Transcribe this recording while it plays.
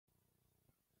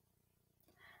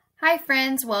Hi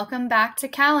friends, welcome back to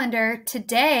Calendar.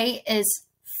 Today is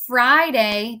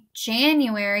Friday,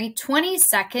 January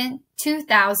 22nd,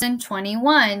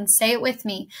 2021. Say it with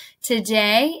me.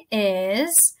 Today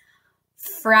is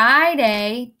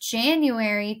Friday,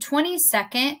 January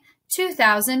 22nd,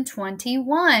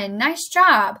 2021. Nice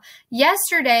job.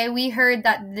 Yesterday we heard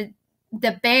that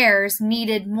the bears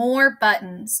needed more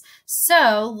buttons.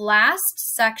 So last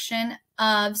section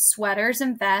of sweaters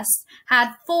and vests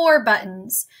had 4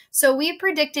 buttons. So we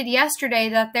predicted yesterday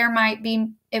that there might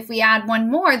be, if we add one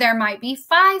more, there might be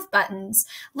 5 buttons.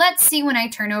 Let's see when I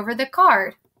turn over the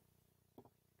card.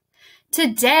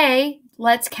 Today,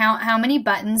 let's count how many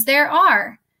buttons there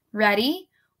are. Ready?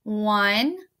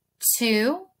 1,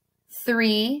 2,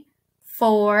 3,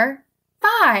 4,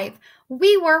 5.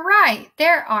 We were right.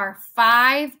 There are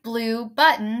 5 blue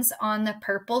buttons on the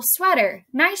purple sweater.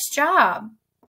 Nice job.